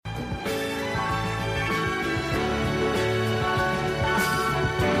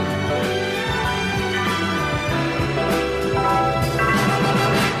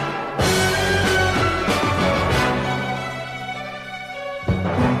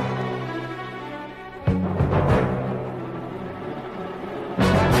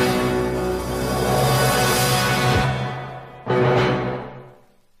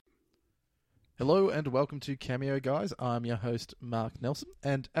and welcome to Cameo, guys. I'm your host, Mark Nelson,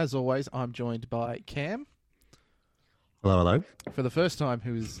 and as always, I'm joined by Cam. Hello, hello. For the first time,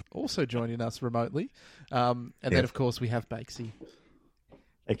 who is also joining us remotely. Then, of course, we have Bakesy.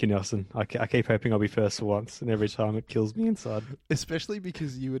 Thank you, Nelson. I keep hoping I'll be first for once, and every time it kills me inside. Especially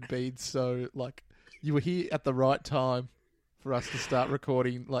because you had been so, you were here at the right time for us to start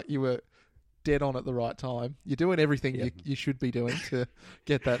recording. You were dead on at the right time. You're doing everything you should be doing to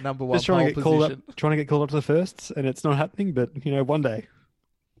get that number one Just trying pole to position. Trying to get called up to the firsts, and it's not happening, but, one day.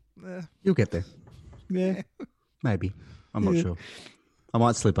 You'll get there. Yeah. Maybe. I'm not sure. I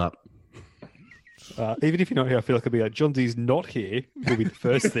might slip up. Even if you're not here, I feel like it'll be like, John Z's not here, will be the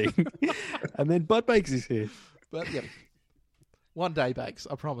first thing. And then Bud Bakes is here. But, yeah. One day, Bakes.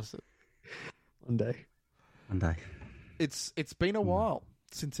 I promise it. One day. One day. It's been a while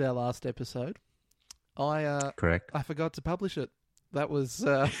since our last episode. Correct. I forgot to publish it. That was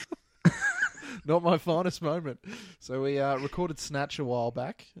not my finest moment. So we recorded Snatch a while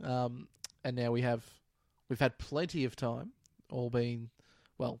back, and now we've had plenty of time. All been,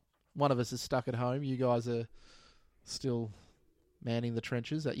 one of us is stuck at home. You guys are still manning the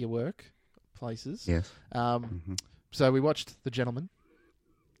trenches at your work places. Yes. So we watched The Gentleman.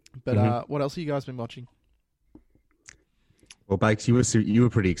 But what else have you guys been watching? Well, Bakes, you were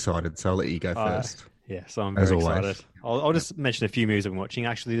pretty excited, so I'll let you go first. Yeah, so I'm As very always. excited. I'll just mention a few movies I've been watching.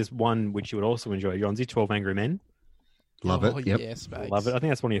 Actually, there's one which you would also enjoy, Jonzi, 12 Angry Men. Love it. Yep. Yes, Bakes. Love it. I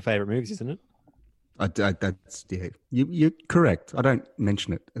think that's one of your favourite movies, isn't it? That's You're correct. I don't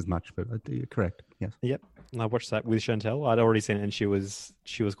mention it as much, but you're correct. Yes. Yep. And I watched that with Chantel. I'd already seen it, and she was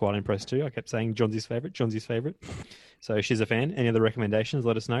quite impressed too. I kept saying Jonzi's favourite. So she's a fan. Any other recommendations?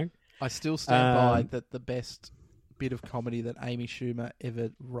 Let us know. I still stand by that the best bit of comedy that Amy Schumer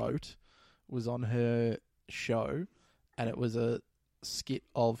ever wrote was on her show, and it was a skit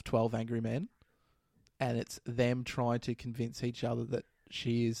of 12 Angry Men, and it's them trying to convince each other that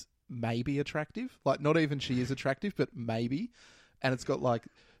she is maybe attractive. Not even she is attractive, but maybe. And it's got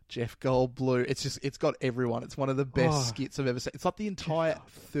Jeff Goldblum. It's got everyone. It's one of the best skits I've ever seen. It's like the entire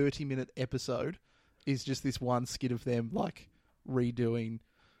 30-minute episode is just this one skit of them redoing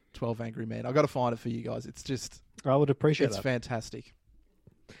 12 Angry Men. I've got to find it for you guys. It's just... I would appreciate It's that. fantastic.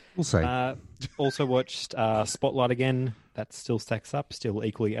 We'll see. Also watched Spotlight again. That still stacks up, still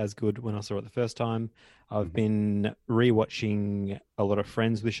equally as good when I saw it the first time. I've been rewatching a lot of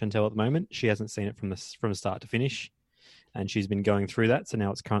Friends with Chantel at the moment. She hasn't seen it from the start to finish, and she's been going through that. So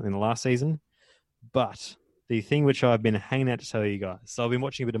now it's currently in the last season. But the thing which I've been hanging out to tell you guys, so I've been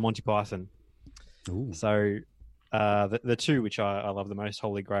watching a bit of Monty Python. Ooh. So the two which I love the most,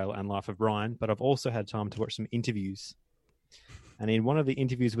 Holy Grail and Life of Brian, but I've also had time to watch some interviews. And in one of the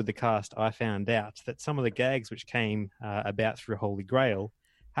interviews with the cast, I found out that some of the gags which came about through Holy Grail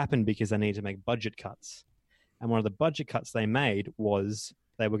happened because they needed to make budget cuts. And one of the budget cuts they made was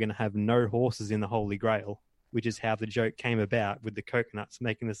they were going to have no horses in the Holy Grail, which is how the joke came about with the coconuts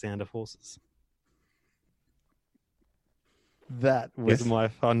making the sound of horses. That was my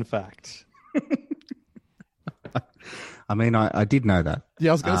fun fact. I mean, I did know that.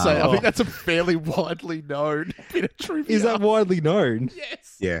 Yeah, I was going to say, I think that's a fairly widely known bit of trivia. Is that widely known?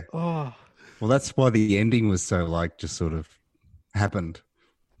 Yes. Yeah. Oh, Well, that's why the ending was so just sort of happened,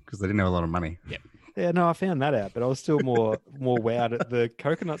 because they didn't have a lot of money. Yep. yeah, no, I found that out, but I was still more wowed at the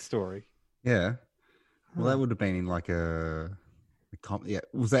coconut story. Yeah. Well, that would have been in was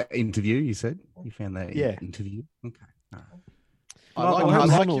that interview you said? You found that interview? Okay. All right. I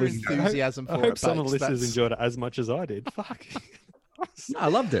like your enthusiasm for I it, hope some of Bakes. the listeners That's enjoyed it as much as I did. Fuck. No, I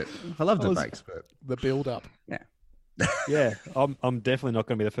loved it. I loved it, Bakes. But the build-up. Yeah, I'm definitely not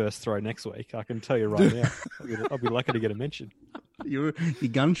going to be the first throw next week. I can tell you right now. I'll be lucky to get a mention. you're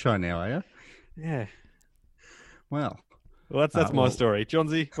gun shy now, are you? Yeah. Well, That's my story.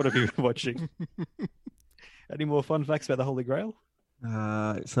 Johnsy, what have you been watching? Any more fun facts about the Holy Grail?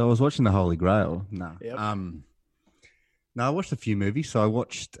 so I was watching the Holy Grail. No. Yep. No, I watched a few movies. So I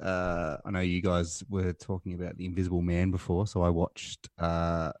watched, I know you guys were talking about The Invisible Man before. So I watched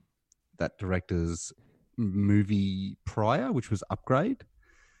that director's movie prior, which was Upgrade,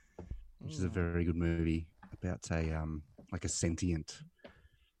 which is a very good movie about a sentient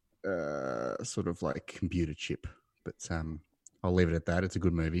sort of computer chip. But I'll leave it at that. It's a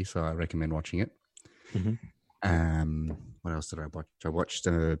good movie, so I recommend watching it. Mm-hmm. What else did I watch? I watched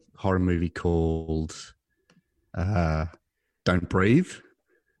a horror movie called Don't Breathe,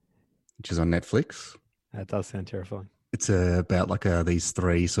 which is on Netflix. That does sound terrifying. It's about these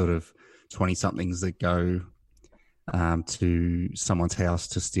three sort of 20-somethings that go to someone's house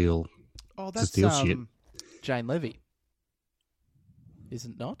to steal Oh, that's shit. Jane Levy. Is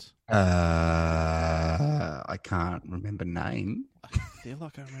it not? I can't remember name. I feel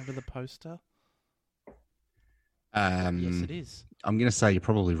like I remember the poster. Yes, Yes, it is. I'm going to say you're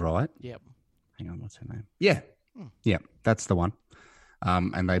probably right. Yep. Hang on, what's her name? Yeah. Yeah, that's the one.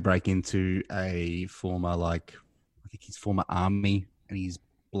 And they break into a former, like, I think he's former army and he's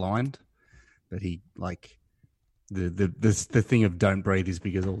blind. But he, like, the thing of don't breathe is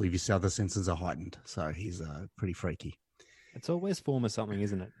because all of his other senses are heightened. So he's pretty freaky. It's always former something,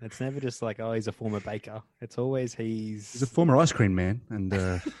 isn't it? It's never just like, oh, he's a former baker. It's always He's a former ice cream man. And,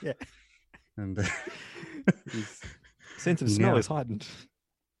 yeah. and His sense of smell is heightened.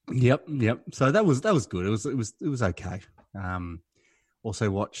 Yep. So that was good. It was okay. Also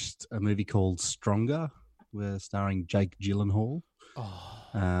watched a movie called Stronger, starring Jake Gyllenhaal. Oh,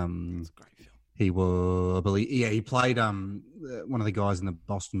 That's a great film. He played one of the guys in the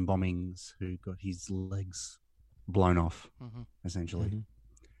Boston bombings who got his legs blown off, essentially. Mm-hmm.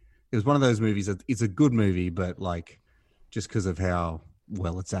 It was one of those movies that it's a good movie, but like just because of how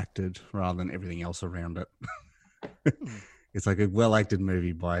well it's acted rather than everything else around it. It's like a well-acted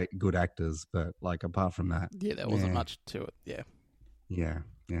movie by good actors, but like apart from that, Yeah, there wasn't much to it. Yeah. Yeah.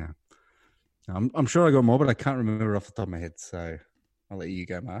 I'm sure I got more, but I can't remember off the top of my head. So I'll let you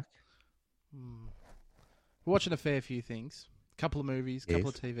go, Mark. We're watching a fair few things. A couple of movies, a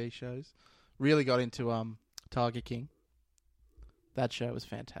couple Yes. of TV shows. Really got into Tiger King. That show was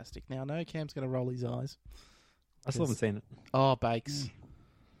fantastic. Now, I know Cam's going to roll his eyes. I still haven't seen it. Oh, Bakes.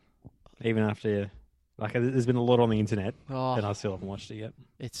 Even after, like, there's been a lot on the internet, Oh, and I still haven't watched it yet.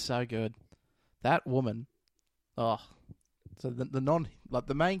 it's so good. That woman. Oh, so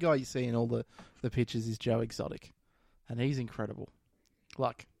the main guy you see in all the pictures is Joe Exotic, and he's incredible,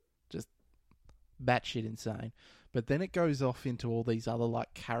 like just batshit insane. But then it goes off into all these other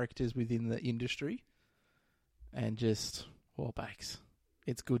like characters within the industry, and just Bakes.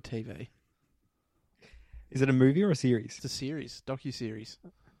 It's good TV. Is it a movie or a series? It's a series, docu-series,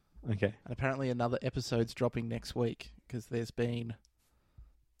 Okay. and apparently another episode's dropping next week because there's been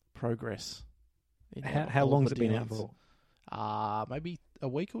progress. in How all long's the it been out dealings. for? Maybe a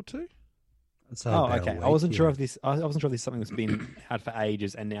week or two. So Oh, about okay. a I wasn't week, sure yeah. if this. I wasn't sure if this is something that's been out for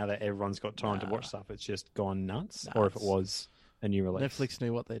ages, and now that everyone's got time to watch stuff, it's just gone nuts, or if it Nuts. was a new release. Netflix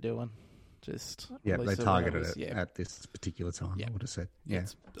knew what they're doing. Just Yeah, they released it when targeted was- it Yeah, at this particular time. Yeah. I would have said. Yeah,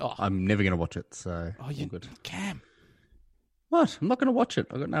 It's- oh, I'm never going to watch it. So you all good. Cam. What? I'm not going to watch it.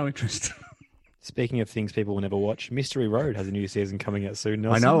 I've got no interest. Speaking of things people will never watch, Mystery Road has a new season coming out soon.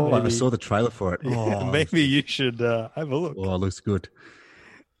 I Nelson. know. I Maybe- saw the trailer for it. Yeah, Oh, maybe you should have a look. oh, it looks good.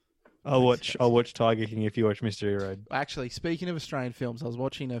 I'll watch Tiger King if you watch Mystery Road. Actually, speaking of Australian films, I was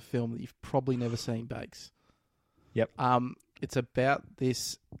watching a film that you've probably never seen, Bakes. Yep. It's about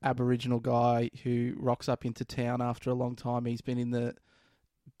this Aboriginal guy who rocks up into town after a long time. He's been in the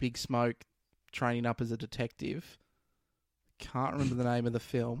Big Smoke, training up as a detective. Can't remember the name of the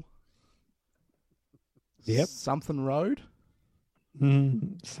film. Yep. Something Road.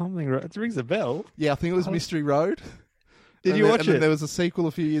 Something. It rings a bell. Yeah, I think it was Mystery Road. Did And you then- watch and then it? there was a sequel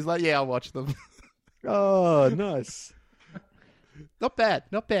a few years later. Yeah, I watched them. Oh, nice. Not bad.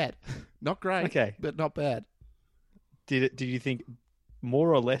 Not bad. Not great. Okay. But not bad. Did you think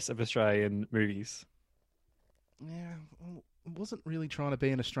more or less of Australian movies? Yeah, well, it wasn't really trying to be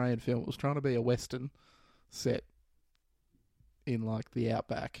an Australian film. It was trying to be a Western set in like the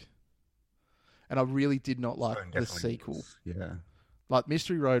outback. And I really did not like So the definitely sequel. was, yeah. Like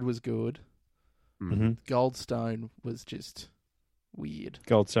Mystery Road was good. Mm-hmm. Goldstone was just weird.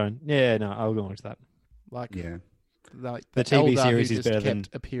 Goldstone. Yeah, no, I'll go watch that. Like, Yeah. like The TV elder series who is just better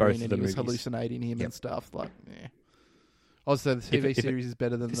kept than appearing both of and the he was movies. hallucinating him Yep. and stuff. Like, yeah. Also, the TV If it- series is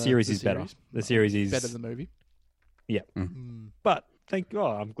better than The series the is better. series. The series is Better than the movie. Yeah. Mm. But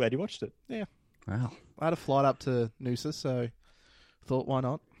I'm glad you watched it. Wow. I had a flight up to Noosa, so thought, why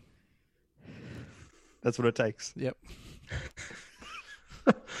not? That's what it takes. Yep.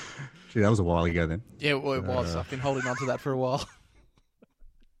 Gee, that was a while ago then. Yeah, well, it was. I've been holding on to that for a while.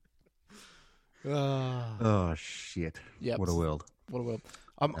 Ah, Oh, shit. yep. What a world. What a world.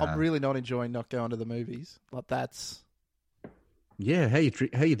 I'm really not enjoying not going to the movies. Like, that's... Yeah, how you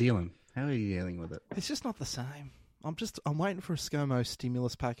dealing? How are you dealing with it? It's just not the same. I'm waiting for a ScoMo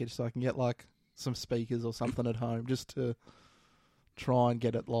stimulus package so I can get, like, some speakers or something at home just to try and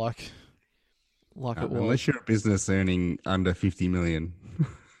get it like it was. Unless you're a business earning under 50 million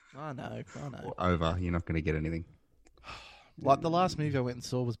I know. or over, you're not going to get anything. Like, the last movie I went and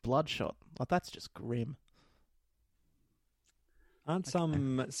saw was Bloodshot. Like, that's just grim. Aren't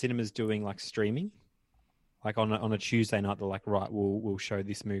some cinemas doing like streaming? Like on a Tuesday night, they're like, right, we'll show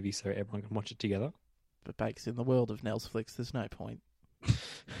this movie so everyone can watch it together. But Bakes, in the world of Nelsflix, there's no point.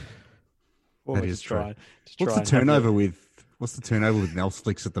 Or That we is just try, true. just What's try the and have turnover with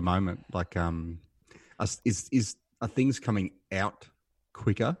Netflix at the moment? Like, are things coming out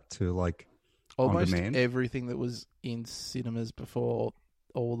quicker to like on Almost demand? everything that was in cinemas before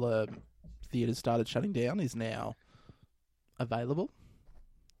all the theaters started shutting down is now available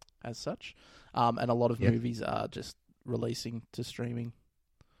as such. And a lot of Yep. movies are just releasing to streaming.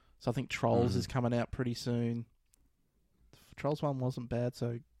 So I think Trolls is coming out pretty soon. Trolls 1 wasn't bad,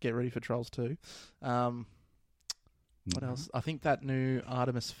 so get ready for Trolls 2. What else? I think that new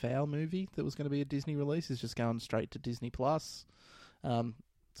Artemis Fowl movie that was going to be a Disney release is just going straight to Disney+.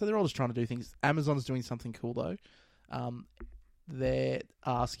 So they're all just trying to do things. Amazon's doing something cool, though. They're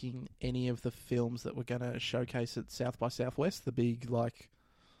asking any of the films that we're going to showcase at South by Southwest, the big like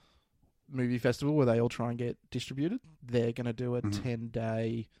movie festival where they all try and get distributed. They're going to do a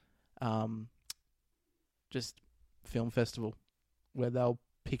 10-day just film festival where they'll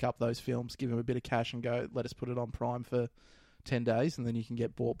pick up those films, give them a bit of cash and go, let us put it on Prime for 10 days and then you can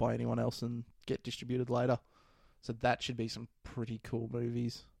get bought by anyone else and get distributed later. So that should be some pretty cool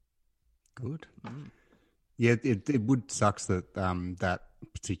movies. Good. Yeah, it would sucks that that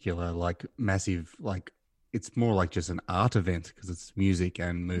particular like massive like it's more like just an art event because it's music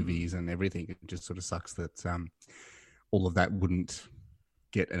and movies and everything. It just sort of sucks that all of that wouldn't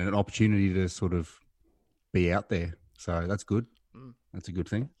get an opportunity to sort of be out there. So that's good. That's a good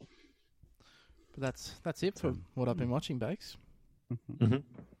thing. But that's it for what I've been watching, Bakes. Mm-hmm.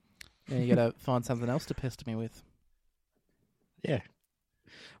 Now you got to find something else to pester me with. Yeah.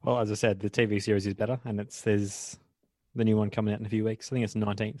 Well, as I said, the TV series is better, and there's the new one coming out in a few weeks. I think it's the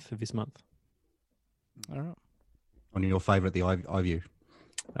 19th of this month. All right. On your favourite, the iView.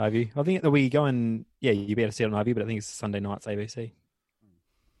 iView. I think that we go and you'll be able to see it on iView, but I think it's Sunday nights ABC.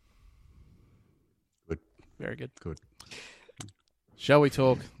 Good. Very good. Good. Shall we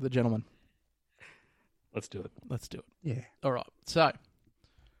talk The Gentleman? Let's do it. Let's do it. Yeah. All right. So,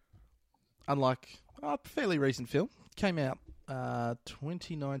 unlike a fairly recent film, came out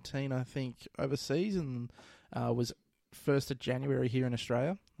 2019, I think, overseas, and was 1st of January here in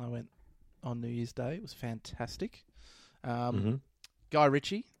Australia. I went on New Year's Day. It was fantastic. Guy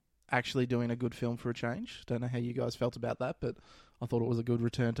Ritchie actually doing a good film for a change. Don't know how you guys felt about that, but I thought it was a good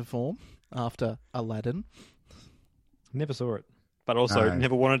return to form after Aladdin. Never saw it, but also No.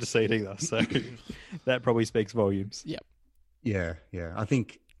 never wanted to see it either. So that probably speaks volumes. Yep. Yeah. I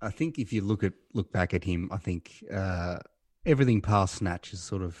think if you look back at him, I think everything past Snatch is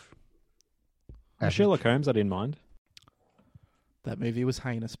sort of average. Sherlock Holmes, I didn't mind. That movie was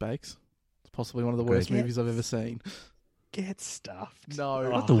heinous, Bakes. It's possibly one of the Good. worst movies I've ever seen. Get stuffed. No.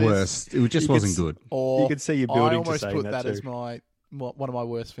 Not the this- worst. It just You wasn't could good. Or You could see you I building to almost saying put that that too. as one of my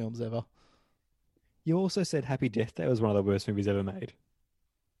worst films ever. You also said Happy Death Day was one of the worst movies ever made.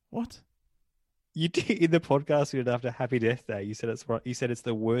 What? You did in the podcast you did after Happy Death Day. You said it's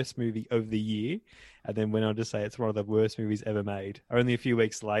the worst movie of the year, and then went on to say it's one of the worst movies ever made. Only a few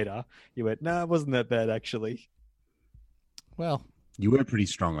weeks later, you went, "No, it wasn't that bad actually." Well, You were pretty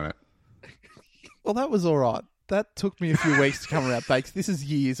strong on it. that was all right. That took me a few weeks to come around, Bakes. This is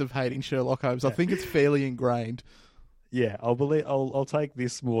years of hating Sherlock Holmes. I think it's fairly ingrained. Yeah, I'll take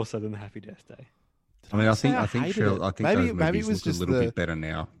this more so than Happy Death Day. I mean, I say think I I think hated Sherlock, it. I think Maybe- those maybe it movies was look a just little the- bit better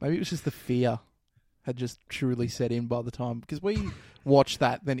now. Maybe it was just the fear had just truly set in by the time, because we watched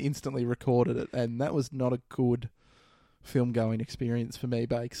that, then instantly recorded it, and that was not a good film-going experience for me,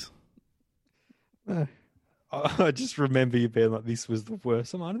 Bakes. I just remember you being like, "This was the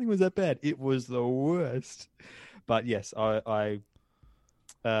worst." I don't think it was that bad. It was the worst. But yes, I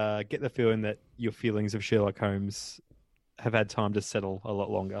get the feeling that your feelings of Sherlock Holmes have had time to settle a lot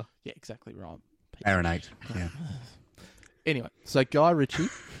longer. Yeah, exactly right. Marinate. Yeah. Anyway, so Guy Ritchie,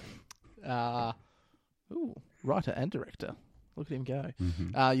 writer and director. Look at him go.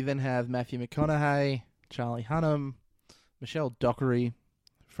 You then have Matthew McConaughey, Charlie Hunnam, Michelle Dockery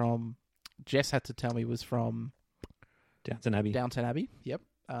from... Jess had to tell me was from Downton Abbey. Downton Abbey. Yep.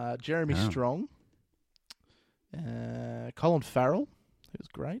 Jeremy Wow. Strong. Colin Farrell, who was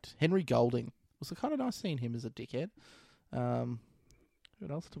great. Henry Golding. It was kind of nice seeing him as a dickhead.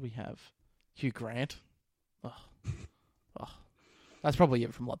 What else do we have? Hugh Grant. Oh. That's probably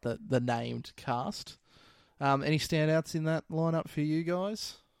it from like the named cast. Any standouts in that lineup for you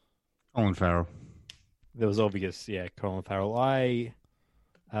guys? Colin Farrell. There was obvious, Colin Farrell.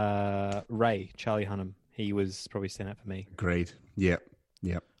 Ray, Charlie Hunnam. He was probably stand out for me. Agreed. Yep.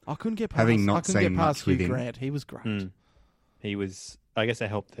 I couldn't get past. Having not I couldn't get seen past much Hugh with him. Grant. He was great. He was. I guess it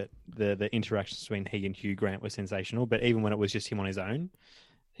helped that the interactions between he and Hugh Grant were sensational. But even when it was just him on his own,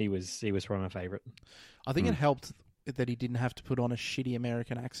 he was probably my favourite. I think it helped that he didn't have to put on a shitty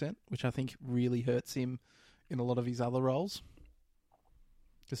American accent, which I think really hurts him in a lot of his other roles.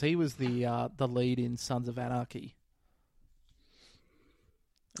 Because he was the lead in Sons of Anarchy.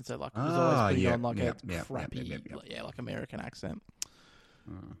 And so, like, he was always putting on, like, a crappy, like, American accent.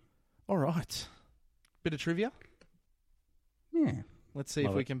 All right. Bit of trivia? Yeah. Let's see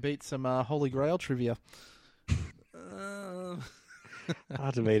if we can beat some Holy Grail trivia.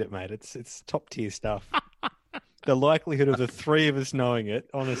 Hard to beat it, mate. It's top tier stuff. The likelihood of the three of us knowing it,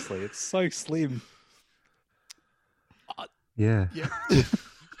 honestly, it's so slim. Yeah.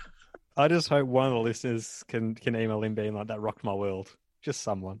 I just hope one of the listeners can email in being like, that rocked my world. Just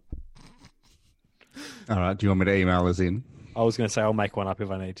someone. All right. Do you want me to email us in? I was going to say I'll make one up if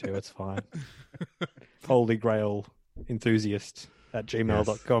I need to. It's fine. Holy Grail enthusiast at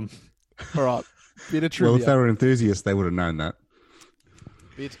gmail.com. All right. Bit of trivia. Well, if they were enthusiasts, they would have known that.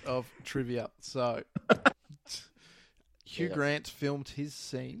 Bit of trivia. So, Hugh Grant filmed his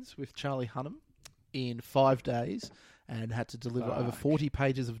scenes with Charlie Hunnam in 5 days and had to deliver over 40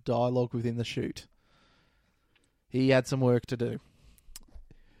 pages of dialogue within the shoot. He had some work to do.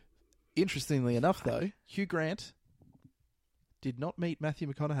 Interestingly enough, though, Hugh Grant did not meet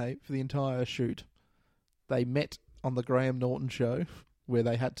Matthew McConaughey for the entire shoot. They met on the Graham Norton show where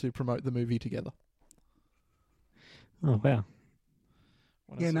they had to promote the movie together. Oh, wow.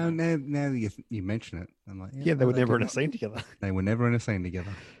 Yeah, no, now you mention it, I'm like, yeah, they were never in a scene together. They were never in a scene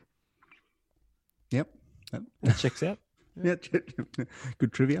together. Yep. That checks out. Yeah,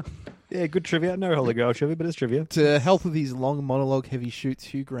 good trivia. Yeah, good trivia. No Holy Grail trivia, but it's trivia. To help with his long monologue-heavy shoots,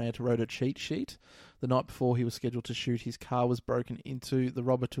 Hugh Grant wrote a cheat sheet. The night before he was scheduled to shoot, his car was broken into. The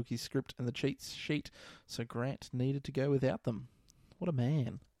robber took his script and the cheat sheet, so Grant needed to go without them. What a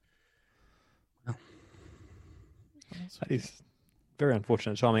man. Oh. That is very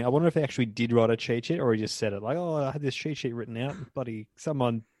unfortunate timing. I wonder if he actually did write a cheat sheet or he just said it. Like, oh, I had this cheat sheet written out. Bloody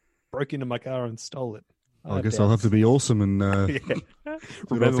someone broke into my car and stole it. I guess I'll have to be awesome and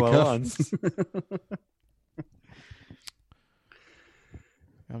remember my lines.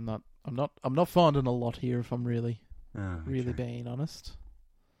 I'm not finding a lot here if I'm really being honest.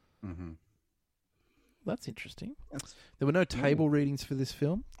 Mm-hmm. That's interesting. There were no table readings for this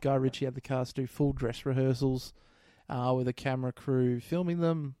film. Guy Ritchie had the cast do full dress rehearsals with a camera crew filming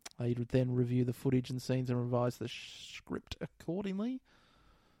them. He would then review the footage and scenes and revise the script accordingly.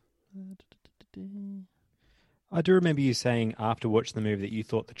 I do remember you saying after watching the movie that you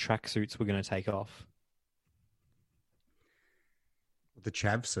thought the tracksuits were going to take off. The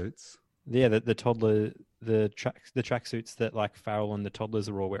chav suits. Yeah, the toddler, the tracksuits that like Farrell and the toddlers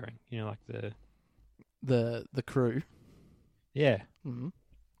are all wearing. You know, like the crew. Yeah, mm-hmm.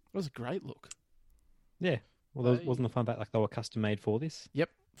 It was a great look. Yeah, well, there wasn't the fun fact like they were custom made for this. Yep,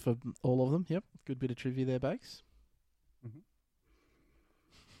 for all of them. Yep, good bit of trivia there, Bakes. Mm-hmm.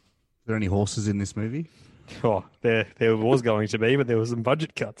 Are there any horses in this movie? Oh, there was going to be, but there was some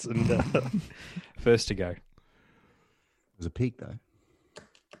budget cuts and first to go. There's a pig though.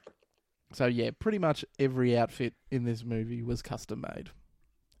 So yeah, pretty much every outfit in this movie was custom made,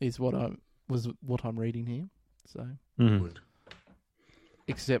 is what I'm reading here. So, Good.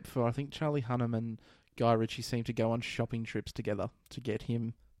 Except for I think Charlie Hunnam and Guy Ritchie seem to go on shopping trips together to get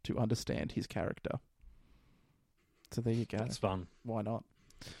him to understand his character. So there you go. That's fun. Why not?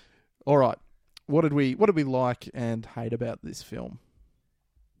 All right, what did we like and hate about this film?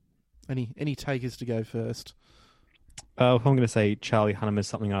 Any takers to go first? I'm going to say Charlie Hunnam is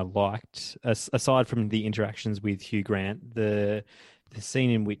something I liked. Aside from the interactions with Hugh Grant, the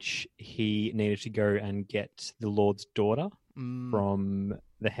scene in which he needed to go and get the Lord's daughter from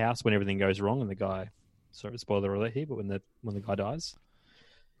the house when everything goes wrong and the guy, sorry, spoiler alert here, but when the guy dies.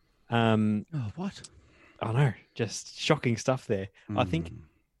 What? I know, just shocking stuff there. I think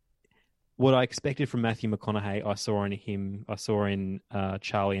what I expected from Matthew McConaughey, I saw in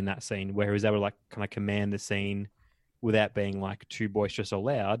Charlie in that scene where he was able to like kind of command the scene without being like too boisterous or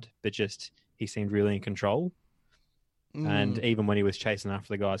loud, but just he seemed really in control. And even when he was chasing after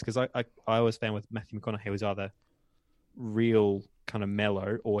the guys, because I always found with Matthew McConaughey was either real kind of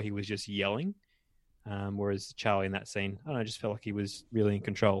mellow or he was just yelling. Whereas Charlie in that scene, I don't know, just felt like he was really in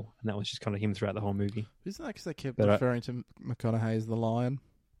control, and that was just kind of him throughout the whole movie. Isn't that because they kept referring to McConaughey as the lion?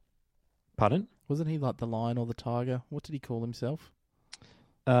 Pardon? Wasn't he like the lion or the tiger? What did he call himself?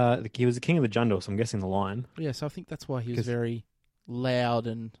 He was the king of the jungle, so I'm guessing the lion. Yeah, so I think that's why he was very loud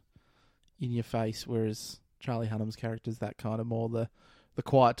and in your face, whereas Charlie Hunnam's character is that kind of more the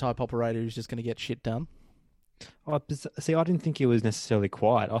quiet type operator who's just going to get shit done. See, I didn't think he was necessarily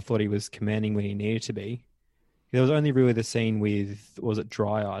quiet. I thought he was commanding when he needed to be. There was only really the scene with, was it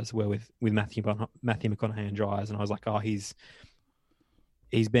Dry Eyes, where with Matthew McConaughey and Dry Eyes, and I was like, oh, he's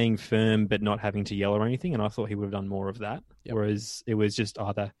being firm but not having to yell or anything, and I thought he would have done more of that. Yep. Whereas it was just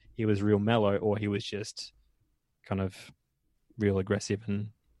either he was real mellow or he was just kind of real aggressive and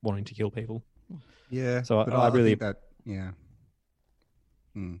wanting to kill people. Yeah. So but I really think that, yeah.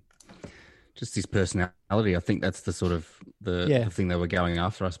 Just his personality. I think that's the sort of the thing they were going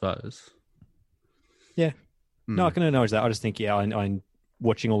after, I suppose. Yeah. No, I can acknowledge that. I just think, I'm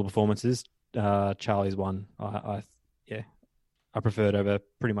watching all the performances. Charlie's one. I preferred over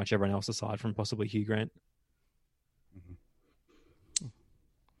pretty much everyone else aside from possibly Hugh Grant.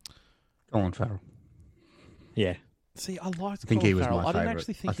 Colin Farrell. Yeah. See, I liked. I think Colin he was Farrell. my I favorite. didn't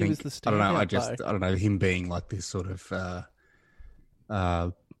actually think he was the standout. I don't know him being like this sort of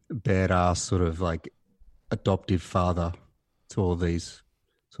badass sort of like adoptive father to all these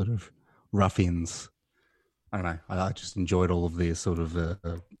sort of ruffians. I don't know. I just enjoyed all of their sort of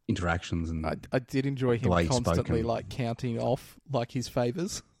interactions, and I did enjoy him constantly like counting off like his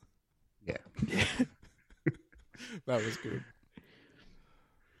favors. Yeah. That was good.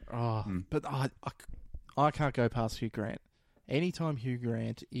 Oh, but I can't go past Hugh Grant. Anytime Hugh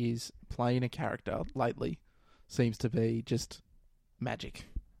Grant is playing a character lately, seems to be just magic.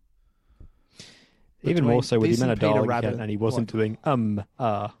 Even more so with the amount of dialogue and he wasn't doing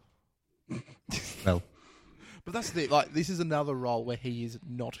Well, but that's the like. This is another role where he is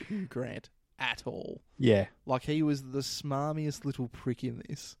not Hugh Grant at all. Yeah, like he was the smarmiest little prick in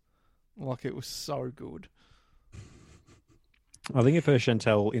this. Like it was so good. I think at first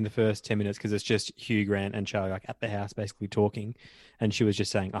Chantel in the first 10 minutes, because it's just Hugh Grant and Charlie like at the house basically talking, and she was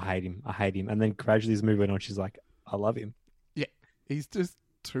just saying, "I hate him," and then gradually as the movie went on, she's like, "I love him." Yeah, he's just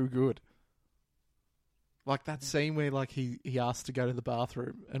too good. Like that scene where like he asks to go to the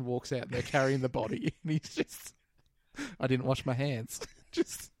bathroom and walks out and they're carrying the body and he's just, I didn't wash my hands.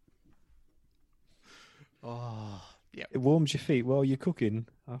 Just, oh, yeah. It warms your feet while you're cooking.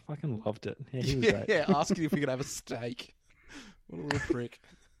 I fucking loved it. Yeah, he was great. Yeah, asking if we could have a steak. What a little prick.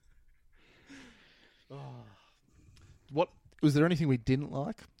 Oh. What, was there anything we didn't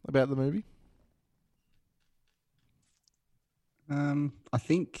like about the movie? I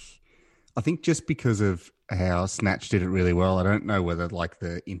think just because of how Snatch did it really well, I don't know whether like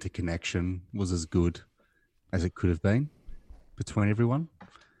the interconnection was as good as it could have been between everyone.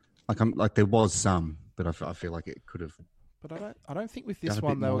 Like there was some, but I feel like it could have. But I don't think with this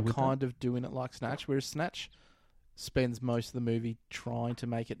one they were kind of doing it like Snatch, whereas Snatch spends most of the movie trying to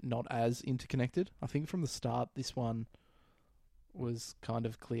make it not as interconnected. I think from the start, this one was kind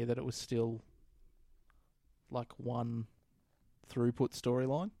of clear that it was still like one throughput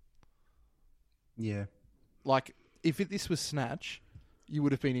storyline. Yeah. Like, if this was Snatch, you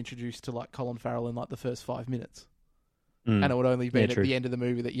would have been introduced to, like, Colin Farrell in, like, the first 5 minutes. And it would only been at the end of the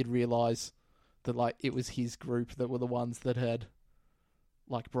movie that you'd realise that, like, it was his group that were the ones that had,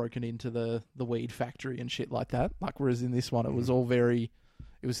 like, broken into the weed factory and shit like that. Like, whereas in this one, it was all very...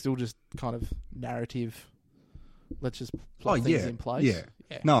 It was still just kind of narrative. Let's just plot things in place. Yeah.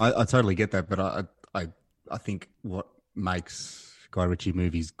 No, I totally get that, but I think what makes Guy Ritchie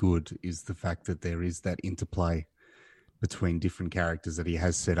movies good is the fact that there is that interplay between different characters that he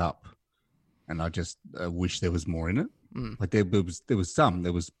has set up, and I just wish there was more in it. Like there was some.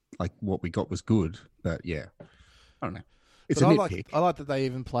 There was like what we got was good, but yeah, I don't know. It's a nitpick. I like that they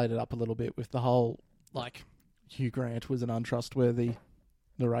even played it up a little bit with the whole like Hugh Grant was an untrustworthy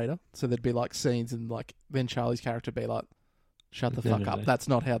narrator, so there'd be like scenes and like then Charlie's character would be like, "Shut the fuck up! That's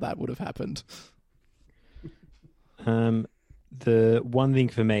not how that would have happened." The one thing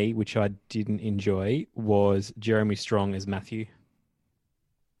for me, which I didn't enjoy, was Jeremy Strong as Matthew.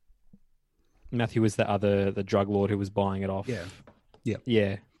 Matthew was the drug lord who was buying it off.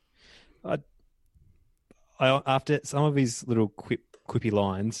 Yeah. I after some of his little quippy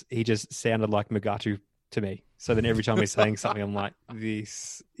lines, he just sounded like Mugatu to me. So then every time he's saying something, I'm like,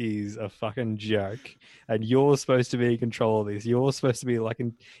 this is a fucking joke. And you're supposed to be in control of this. You're supposed to be like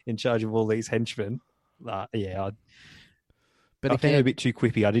in charge of all these henchmen. But I found it a bit too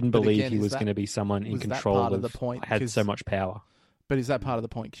quippy. I didn't believe he was going to be someone in control of the point. Had so much power. But is that part of the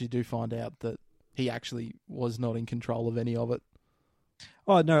point? Because you do find out that he actually was not in control of any of it.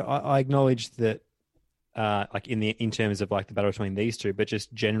 Oh no, I acknowledge that. Like in terms of like the battle between these two, but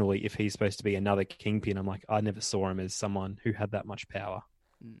just generally, if he's supposed to be another kingpin, I'm like, I never saw him as someone who had that much power.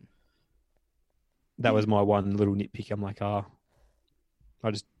 That was my one little nitpick. I'm like, I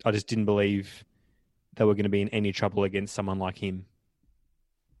just didn't believe they were going to be in any trouble against someone like him.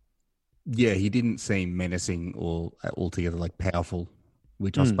 Yeah, he didn't seem menacing or altogether like powerful,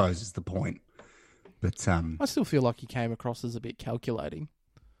 which I suppose is the point. But I still feel like he came across as a bit calculating.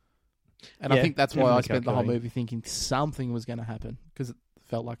 And Yeah, I think that's why I definitely spent the whole calculating. movie thinking something was going to happen, because it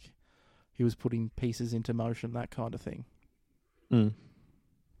felt like he was putting pieces into motion, that kind of thing. Mm.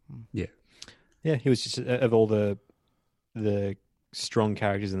 Yeah. Yeah, he was just of all the strong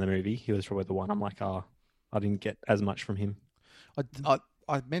characters in the movie, he was probably the one I'm like, I didn't get as much from him.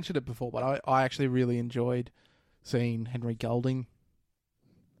 I mentioned it before, but I actually really enjoyed seeing Henry Golding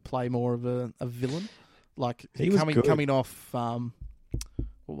play more of a villain. Like He was good. coming off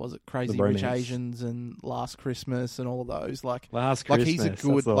what was it, Crazy The Rich Romance. Asians and Last Christmas and all those. Like Last like Christmas, he's a that's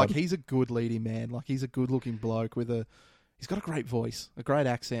good the like one. he's a good leading man. Like he's a good looking bloke he's got a great voice, a great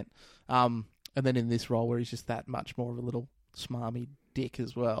accent. And then in this role where he's just that much more of a little smarmy dick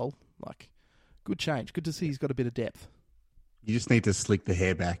as well. Like good change. Good to see he's got a bit of depth. You just need to slick the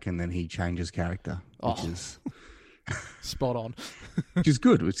hair back, and then he changes character, which Oh. is Spot on. which is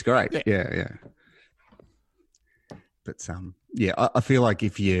good. It's great. Yeah. Yeah. But yeah, I feel like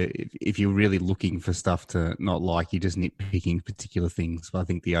if you're really looking for stuff to not like, you're just nitpicking particular things. But I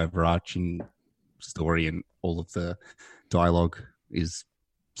think the overarching story and all of the dialogue is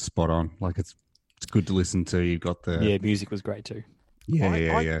spot on. Like it's good to listen to. You've got the Yeah, music was great too. I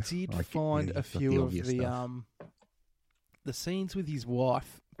did Like, find yeah, a you've got few of obvious the stuff. the scenes with his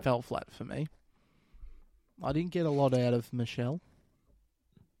wife fell flat for me. I didn't get a lot out of Michelle.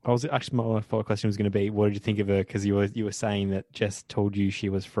 I was actually my follow-up question was going to be, what did you think of her? Because you were saying that Jess told you she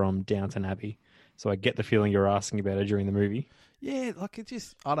was from Downton Abbey, so I get the feeling you're asking about her during the movie. Yeah, like it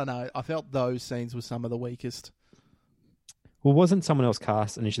just, I don't know. I felt those scenes were some of the weakest. Well, wasn't someone else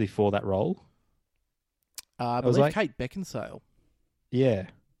cast initially for that role? I was believe like- Kate Beckinsale. Yeah,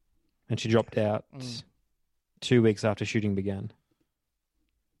 and she dropped out Mm. 2 weeks after shooting began.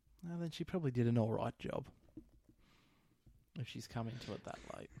 Well, then she probably did an all right job. If she's come into it that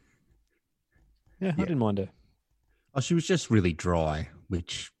late. Yeah, I didn't mind her. Oh, she was just really dry,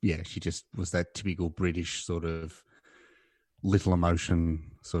 which, yeah, she just was that typical British sort of little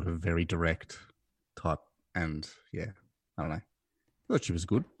emotion, sort of very direct type. And, yeah, I don't know. I thought she was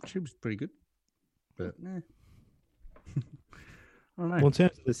good. She was pretty good. But, I don't know. Well, in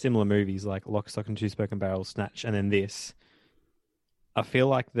terms of the similar movies like Lock, Stock and Two Smoking Barrels, Snatch, and then this, I feel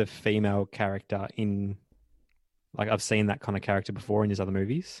like the female character in, like I've seen that kind of character before in these other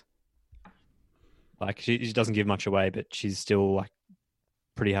movies. Like she doesn't give much away, but she's still like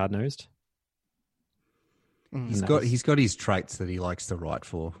pretty hard nosed. Mm. He's got his traits that he likes to write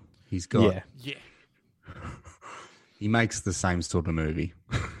for. He's got Yeah. he makes the same sort of movie.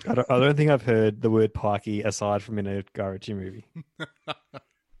 I don't think I've heard the word pikey aside from in a Guy Ritchie movie.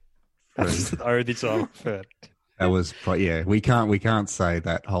 That's the only time I've heard. That was we can't say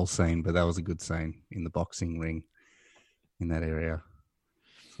that whole scene, but that was a good scene in the boxing ring in that area.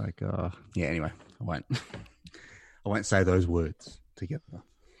 It's like anyway, I won't say those words together.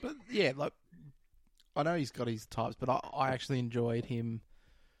 But yeah, like I know he's got his types, but I actually enjoyed him,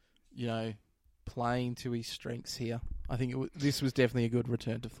 playing to his strengths here. I think this was definitely a good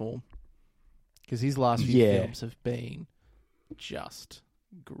return to form, because his last few films have been just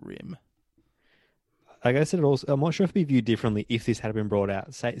grim. Like I said, it also, I'm not sure if it'd be viewed differently if this had been brought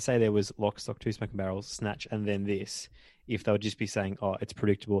out. Say there was Lock, Stock, Two Smoking Barrels, Snatch, and then this. If they would just be saying, "Oh, it's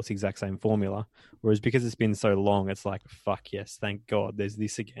predictable, it's the exact same formula," whereas because it's been so long, it's like, "Fuck yes, thank God, there's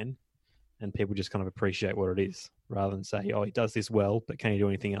this again," and people just kind of appreciate what it is rather than say, "Oh, he does this well, but can he do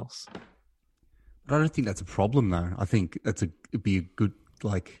anything else?" But I don't think that's a problem, though. I think it'd be a good,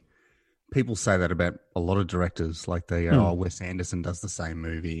 like, people say that about a lot of directors. Like they go, "Oh, Wes Anderson does the same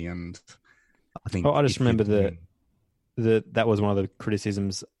movie," and I think. Oh, I just if you're remember doing- that was one of the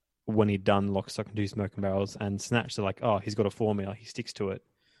criticisms when he'd done Lock, Stock, and Two Smoking Barrels and Snatch. They're like, "Oh, he's got a formula, he sticks to it."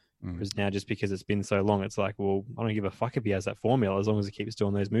 Whereas now, just because it's been so long, it's like, well, I don't give a fuck if he has that formula as long as he keeps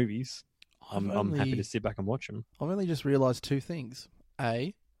doing those movies. I'm happy to sit back and watch them. I've only just realised two things.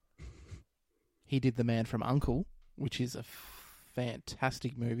 A, he did The Man from U.N.C.L.E., which is a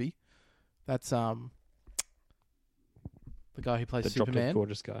fantastic movie. That's the guy who plays The drop dead Superman.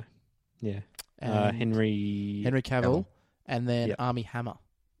 gorgeous guy. Yeah. And Henry Cavill, Cavill. and then Yep. Army Hammer.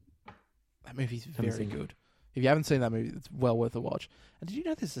 That movie's Haven't very seen it. good. If you haven't seen that movie, it's well worth a watch. And did you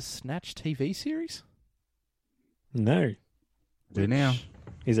know there's a Snatch TV series? No. Do now.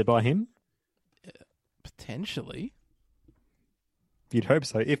 Is it by him? Potentially. You'd hope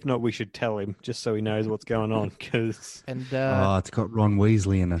so. If not, we should tell him just so he knows what's going on. Because And It's got Ron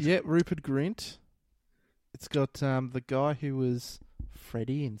Weasley in it. yeah, Rupert Grint. It's got the guy who was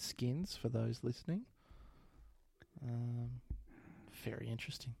Freddy in Skins, for those listening. Very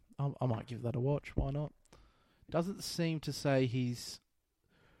interesting. I might give that a watch. Why not? Doesn't seem to say he's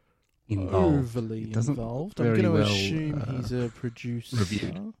involved. overly It doesn't involved. I'm very going to well, assume he's a producer.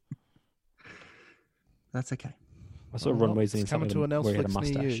 reviewed. That's okay. I saw Ron Well, Weasley in it's coming something to a where he had a Netflix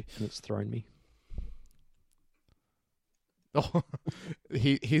near mustache, you. and it's thrown me. Oh,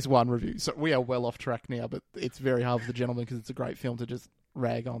 here's one review. So we are well off track now, but it's very hard for the gentleman because it's a great film to just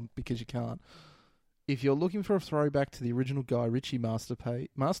rag on because you can't. If you're looking for a throwback to the original Guy Ritchie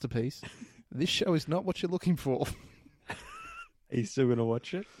masterpiece, this show is not what you're looking for. Are you still going to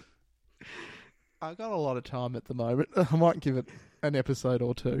watch it? I got a lot of time at the moment. I might give it an episode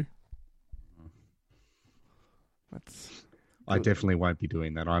or two. I definitely won't be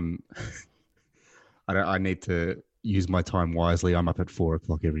doing that. I need to use my time wisely. I'm up at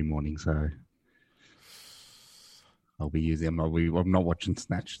 4:00 every morning, so I'm not watching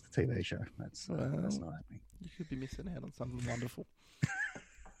Snatch, the TV show. That's not happening. You could be missing out on something wonderful.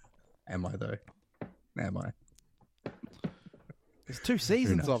 Am I though? Am I? There's 2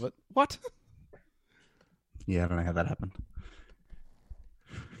 seasons of it. What? Yeah, I don't know how that happened.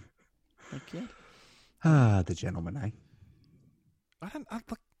 Okay. The gentleman, eh?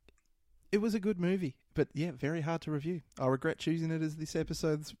 It was a good movie, but yeah, very hard to review. I regret choosing it as this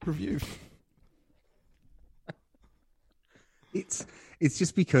episode's review. It's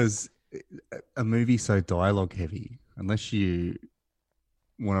just because a movie's so dialogue heavy, unless you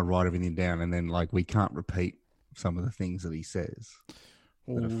want to write everything down, and then like we can't repeat some of the things that he says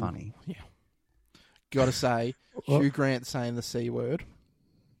that are funny. Yeah. Got to say, Hugh Grant saying the C word,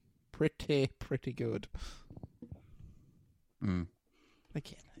 pretty good. Mm.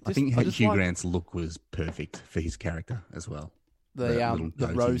 Again, I think Hugh Grant's look was perfect for his character as well.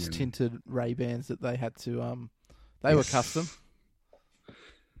 The rose tinted Ray-Bans that they had to they were custom.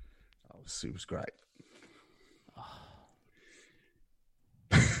 Oh, it was great.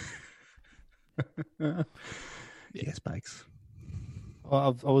 Yes, Bakes.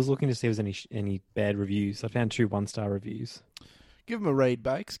 Well, I was looking to see if there's any bad reviews. I found 2 1-star reviews. Give him a read,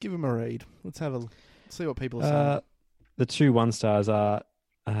 Bakes. Give him a read. Let's see what people are saying. The 2 1-stars are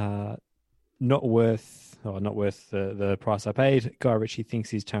not worth the price I paid. Guy Ritchie thinks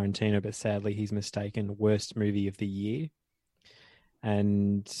he's Tarantino, but sadly he's mistaken. Worst movie of the year.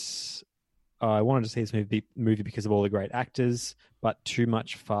 And I wanted to see this movie because of all the great actors, but too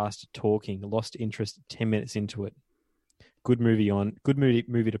much fast talking. Lost interest 10 minutes into it. Good movie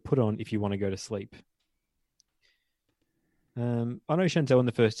to put on if you want to go to sleep. I know Chantel in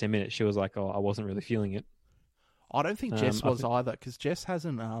the first 10 minutes, she was like, I wasn't really feeling it. I don't think Jess was either, because Jess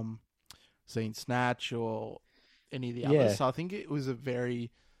hasn't seen Snatch or any of the others. So I think it was a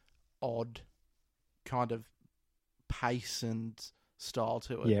very odd kind of pace and style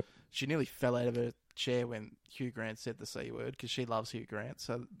to it. Yep. She nearly fell out of her chair when Hugh Grant said the C word, because she loves Hugh Grant.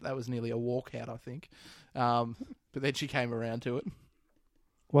 So that was nearly a walkout, I think. But then she came around to it.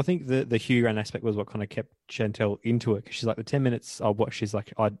 Well, I think the Hugh Grant aspect was what kind of kept Chantel into it. Cause she's like, the 10 minutes I watched, she's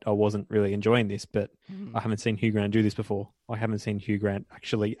like, I wasn't really enjoying this, but I haven't seen Hugh Grant do this before. I haven't seen Hugh Grant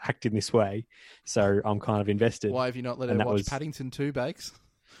actually act in this way. So I'm kind of invested. Why have you not let her watch Paddington 2, Bakes?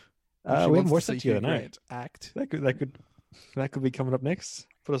 We haven't watched that Hugh together, Grant act. That could be coming up next.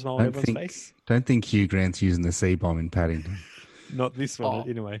 Put a smile on everyone's face. Don't think Hugh Grant's using the C-bomb in Paddington. Not this one,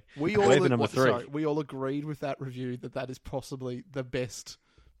 anyway. We all agreed with that review that is possibly the best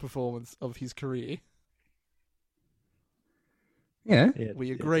performance of his career. Yeah.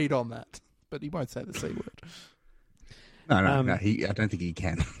 We agreed on that, but he won't say the C word. No. I don't think he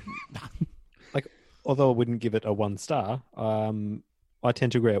can. Although I wouldn't give it a 1 star, I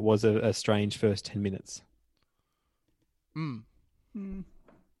tend to agree it was a strange first 10 minutes.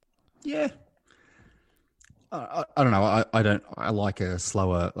 Yeah. I don't know. I like a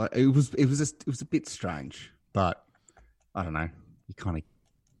slower. It was a bit strange, but I don't know. You kind of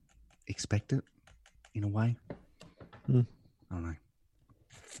expect it in a way. I don't know.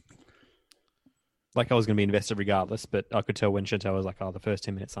 Like I was going to be invested regardless, but I could tell when Chantel was like, "Oh, the first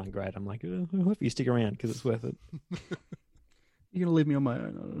 10 minutes aren't great." I'm like, "I hope you stick around because it's worth it." You're gonna leave me on my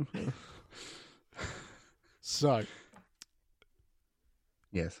own. So,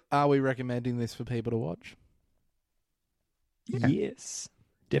 yes, are we recommending this for people to watch? Yeah. Yes,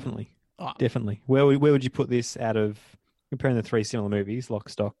 definitely, definitely. Where would you put this out of comparing the 3 similar movies, Lock,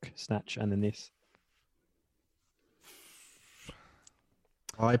 Stock, Snatch, and then this?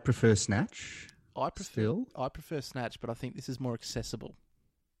 I prefer Snatch. I prefer Snatch, but I think this is more accessible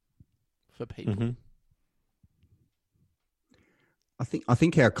for people. Mm-hmm. I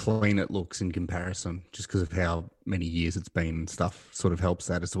think how clean it looks in comparison, just because of how many years it's been and stuff, sort of helps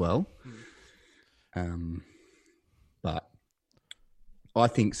that as well. But I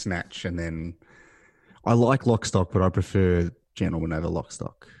think Snatch, and then I like Lock, Stock, but I prefer Gentleman over Lock,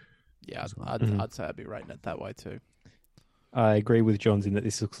 Stock. Yeah, as well. I'd say I'd be rating it that way too. I agree with Johns in that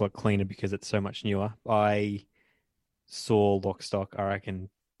this looks like cleaner because it's so much newer. I saw Lock, Stock, I reckon,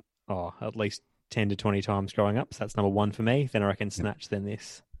 at least 10 to 20 times growing up. So that's number one for me. Then I reckon Snatch, then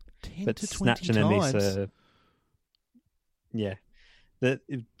this. 10 But to 20 Snatch and then times. this, yeah.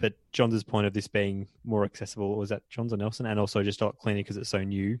 But Johns' point of this being more accessible, was that Johns or Nelson? And also just a lot cleaner because it's so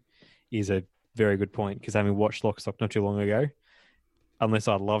new is a very good point. Because having watched Lock, Stock not too long ago, unless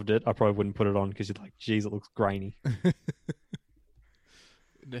I loved it, I probably wouldn't put it on because you're like, geez, it looks grainy.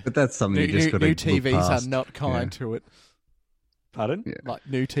 But that's something you just got to new look TVs past. are not kind to it. Pardon? Yeah. Like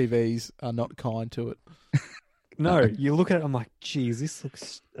new TVs are not kind to it. No, you look at it, I'm like, geez, this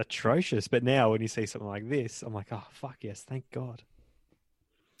looks atrocious. But now when you see something like this, I'm like, oh, fuck yes, thank God.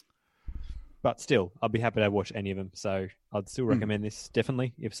 But still, I'd be happy to watch any of them. So I'd still recommend this,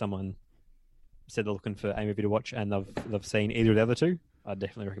 definitely. If someone said they're looking for a movie to watch and they've seen either of the other two, I'd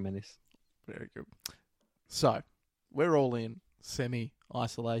definitely recommend this. Very good. So we're all in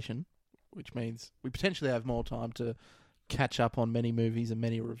semi-isolation, which means we potentially have more time to catch up on many movies and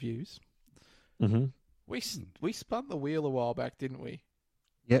many reviews. Mm-hmm. We spun the wheel a while back, didn't we?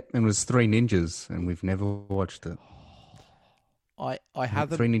 Yep, and it was Three Ninjas, and we've never watched it. I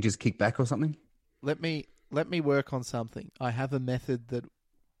have Three Ninjas Kick Back or something? let me work on something. I have a method that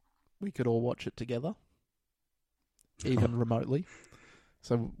we could all watch it together, even remotely.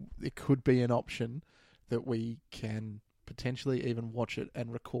 So it could be an option that we can potentially even watch it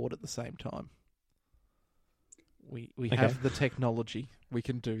and record at the same time. We Okay. have the technology. We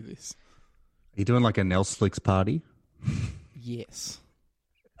can do this. Are you doing like a Netflix party? Yes.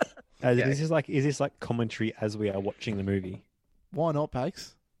 Is this like commentary as we are watching the movie? Why not,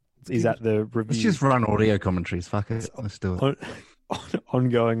 Bakes? Is that the review? Let's just run audio commentaries. Fuck it. Let's do it.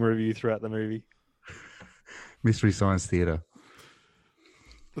 Ongoing review throughout the movie. Mystery Science Theatre.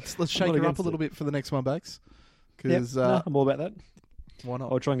 Let's I'm shake not her up against a little it. bit for the next one, Bakes. Yep, Because I'm all about that. why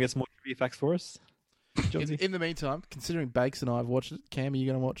not? I'll try and get some more trivia facts for us. Jonesy. In the meantime, considering Bakes and I have watched it, Cam, are you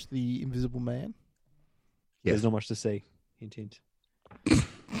going to watch The Invisible Man? Yes. There's not much to see. Hint, hint.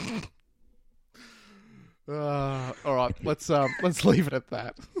 All right, let's leave it at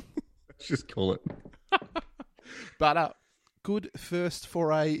that. Let's just call it. But good first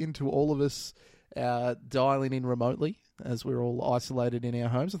foray into all of us dialing in remotely as we're all isolated in our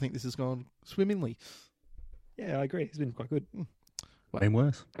homes. I think this has gone swimmingly. Yeah, I agree. It's been quite good. Been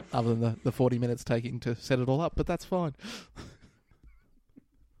worse. Other than the 40 minutes taking to set it all up, but that's fine.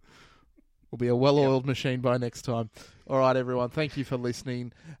 We'll be a well-oiled machine by next time. All right, everyone. Thank you for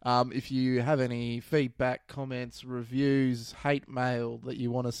listening. If you have any feedback, comments, reviews, hate mail that you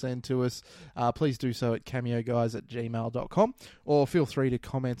want to send to us, please do so at cameoguys@gmail.com, or feel free to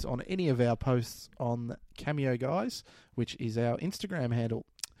comment on any of our posts on Cameo Guys, which is our Instagram handle.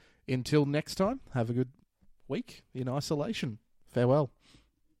 Until next time, have a good week in isolation. Farewell.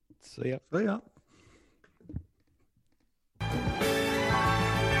 See ya. See ya.